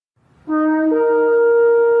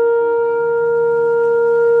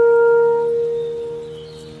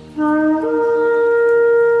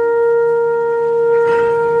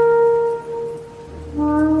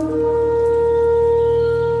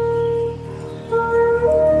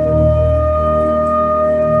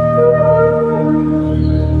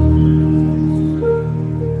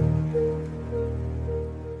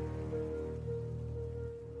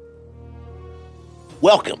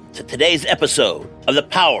Welcome to today's episode of The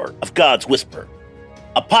Power of God's Whisper,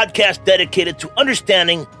 a podcast dedicated to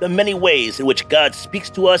understanding the many ways in which God speaks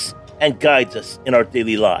to us and guides us in our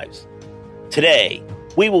daily lives. Today,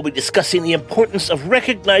 we will be discussing the importance of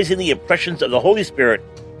recognizing the impressions of the Holy Spirit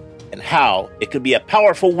and how it can be a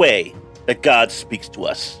powerful way that God speaks to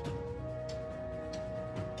us.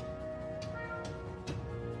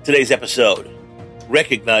 Today's episode,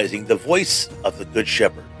 recognizing the voice of the Good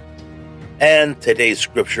Shepherd. And today's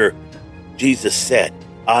scripture, Jesus said,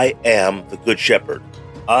 I am the Good Shepherd.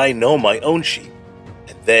 I know my own sheep,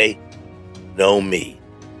 and they know me.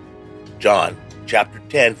 John chapter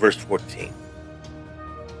 10, verse 14.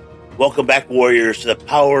 Welcome back, warriors, to the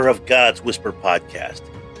Power of God's Whisper podcast.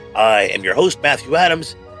 I am your host, Matthew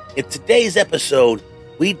Adams. In today's episode,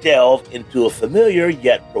 we delve into a familiar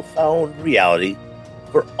yet profound reality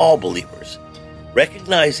for all believers,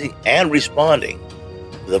 recognizing and responding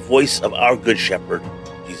to the voice of our Good Shepherd,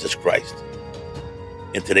 Jesus Christ.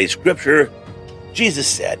 In today's scripture, Jesus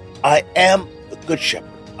said, I am the Good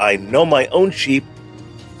Shepherd. I know my own sheep,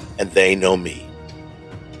 and they know me.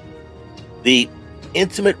 The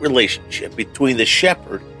intimate relationship between the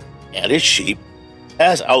shepherd and his sheep,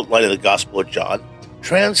 as outlined in the Gospel of John,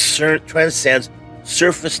 transcends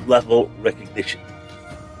surface-level recognition.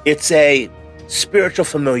 It's a spiritual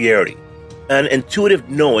familiarity, an intuitive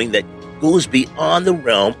knowing that goes beyond the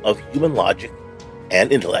realm of human logic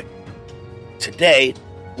and intellect. Today,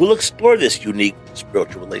 we'll explore this unique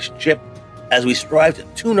spiritual relationship as we strive to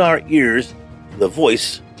tune our ears to the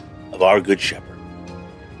voice of our Good Shepherd.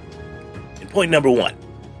 In point number 1,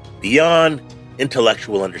 beyond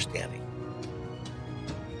intellectual understanding.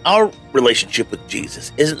 Our relationship with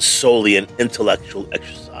Jesus isn't solely an intellectual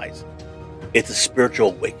exercise. It's a spiritual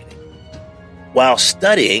awakening. While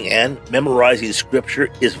studying and memorizing scripture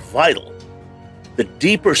is vital, the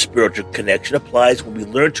deeper spiritual connection applies when we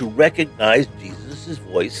learn to recognize Jesus'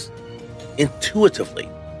 voice intuitively,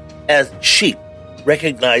 as sheep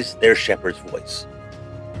recognize their shepherd's voice.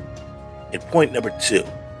 In point number 2,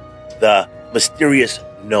 the mysterious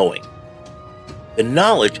knowing. The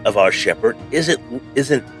knowledge of our shepherd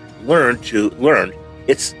isn't learned.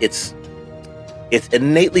 It's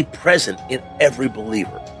innately present in every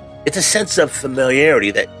believer. It's a sense of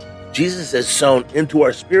familiarity that Jesus has sown into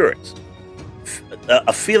our spirits,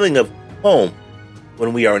 a feeling of home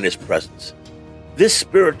when we are in his presence. This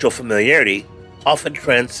spiritual familiarity often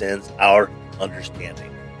transcends our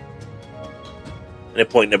understanding. And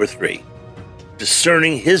at point number 3,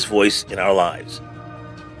 discerning his voice in our lives.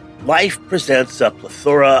 Life presents a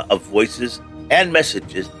plethora of voices and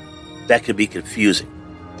messages that can be confusing.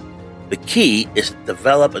 The key is to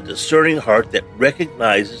develop a discerning heart that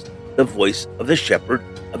recognizes the voice of the shepherd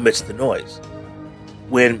amidst the noise.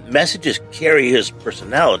 When messages carry his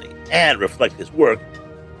personality and reflect his work,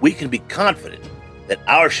 we can be confident that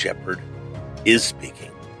our shepherd is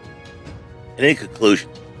speaking. And in conclusion,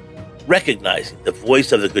 recognizing the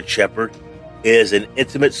voice of the Good Shepherd is an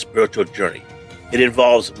intimate spiritual journey. It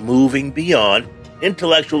involves moving beyond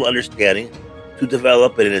intellectual understanding to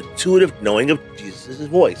develop an intuitive knowing of Jesus'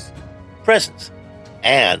 voice, presence,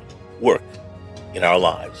 and work in our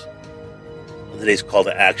lives. On today's call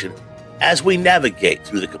to action, as we navigate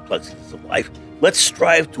through the complexities of life, let's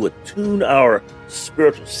strive to attune our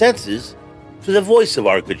spiritual senses to the voice of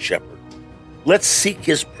our Good Shepherd. Let's seek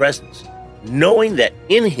his presence, knowing that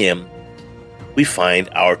in him we find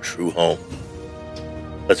our true home.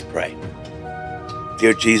 Let's pray.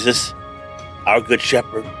 Dear Jesus, our Good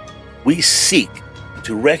Shepherd, we seek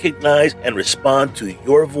to recognize and respond to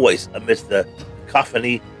your voice amidst the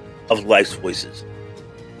cacophony of life's voices.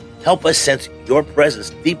 Help us sense your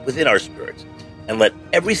presence deep within our spirits, and let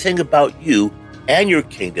everything about you and your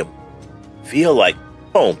kingdom feel like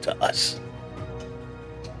home to us.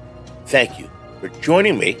 Thank you for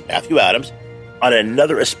joining me, Matthew Adams, on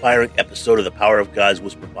another aspiring episode of the Power of God's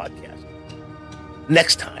Whisper podcast.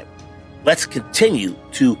 Next time, let's continue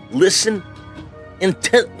to listen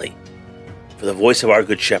intently for the voice of our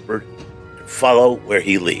Good Shepherd and follow where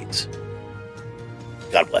he leads.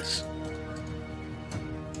 God bless.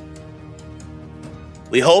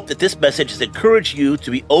 We hope that this message has encouraged you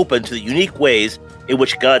to be open to the unique ways in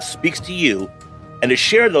which God speaks to you and to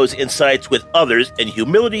share those insights with others in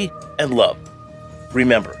humility and love.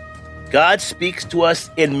 Remember, God speaks to us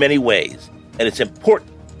in many ways, and it's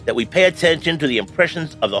important that we pay attention to the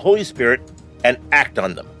impressions of the Holy Spirit and act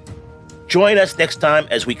on them. Join us next time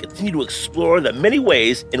as we continue to explore the many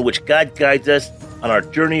ways in which God guides us on our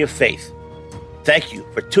journey of faith. Thank you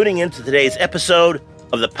for tuning in to today's episode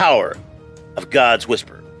of The Power of God's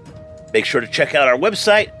Whisper. Make sure to check out our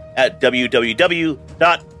website at www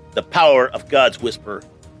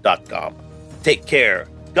thepowerofgodswhisper.com. Take care,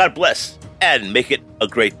 God bless, and make it a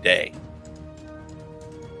great day.